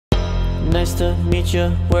Nice to meet you,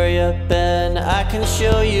 where you been? I can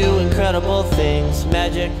show you incredible things.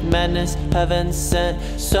 Magic, madness, heaven sent.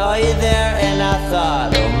 Saw you there and I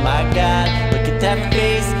thought, oh my god, look at that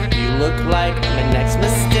face. You look like my next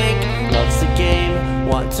mistake. Loves the game,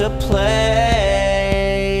 want to play.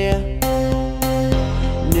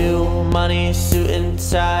 New money, suit and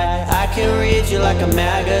tie. I can read you like a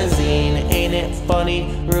magazine. Ain't it funny,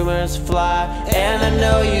 rumors fly. And I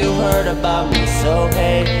know you heard about me, so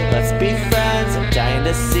hey, let's be friends. I'm dying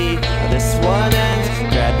to see how this one ends.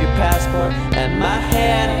 Grab your passport and my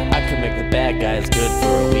hand. I can make the bad guys good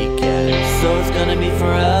for a weekend. So it's gonna be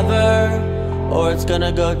forever, or it's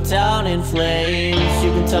gonna go down in flames.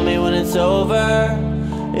 You can tell me when it's over,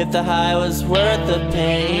 if the high was worth the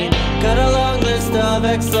pain. Got a long list of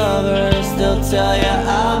ex-lovers, still tell ya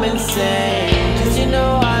I'm insane. Cause you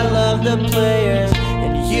know I love the players,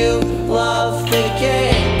 and you love the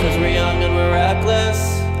game. Cause we're young and we're reckless,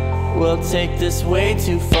 we'll take this way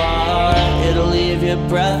too far. It'll leave you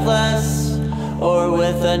breathless, or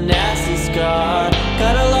with a nasty scar.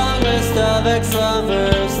 Got a long list of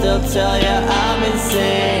ex-lovers, still tell ya I'm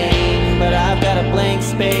insane. But I've got a blank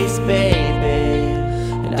space, baby,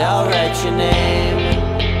 and I'll write your name.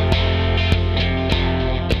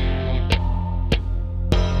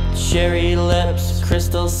 Cherry lips,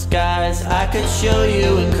 crystal skies. I could show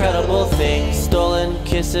you incredible things. Stolen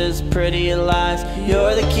kisses, pretty lies.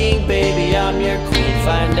 You're the king, baby, I'm your queen.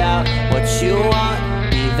 Find out what you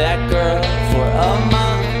want, be that girl for a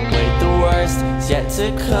month. Wait, the worst is yet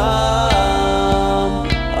to come.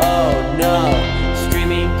 Oh no,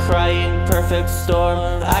 screaming, crying, perfect storm.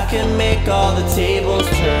 I can make all the tables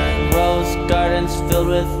turn. Rose gardens filled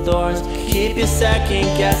with thorns. Keep you second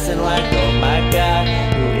guessing like, oh my god,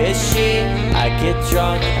 who is she? I get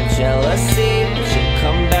drunk on jealousy, but she'll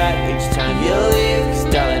come back each time you leave. Cause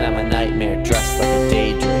darling, I'm a nightmare dressed like a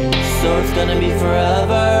daydream. So it's gonna be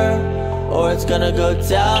forever, or it's gonna go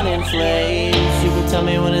down in flames. You can tell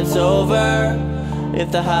me when it's over,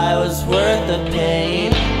 if the high was worth the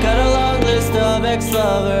pain. Got a long list of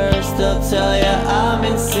ex-lovers, still tell ya I'm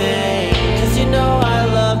insane. Cause you know I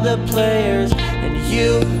love the players, and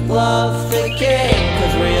you love the game.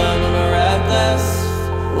 Cause we're young and we're reckless,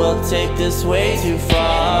 we'll take this way too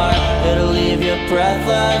far. It'll leave you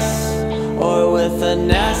breathless, or with a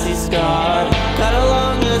nasty scar. Got a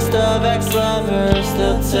long list of ex-lovers,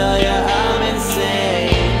 still tell ya I'm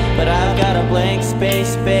insane. But I've got a blank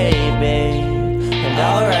space, baby, and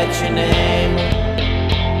I'll write your name.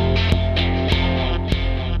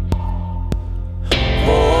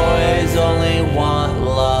 Boys only want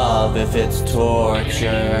love if it's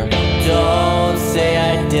torture. Don't say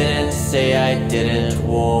I didn't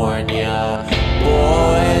warn ya.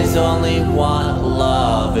 Boys only want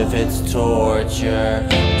love if it's torture.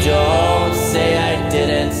 Don't say I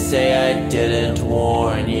didn't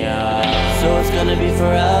warn ya. So it's gonna be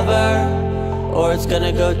forever, or it's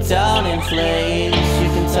gonna go down in flames. You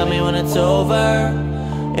can tell me when it's over,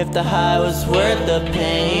 if the high was worth the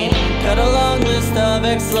pain. Got a long list of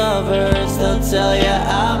ex-lovers, they'll tell ya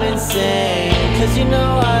I'm insane. Cause you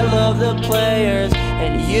know I love the players,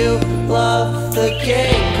 and you love the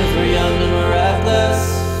game. Cause we're young and we're reckless,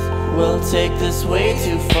 we'll take this way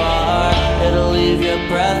too far. It'll leave you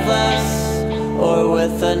breathless, or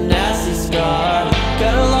with a nasty scar.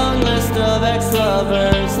 Got a long list of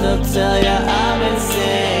ex-lovers, they'll tell ya I'm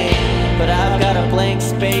insane. But I've got a blank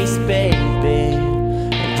space, baby,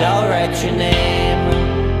 and I'll write your name.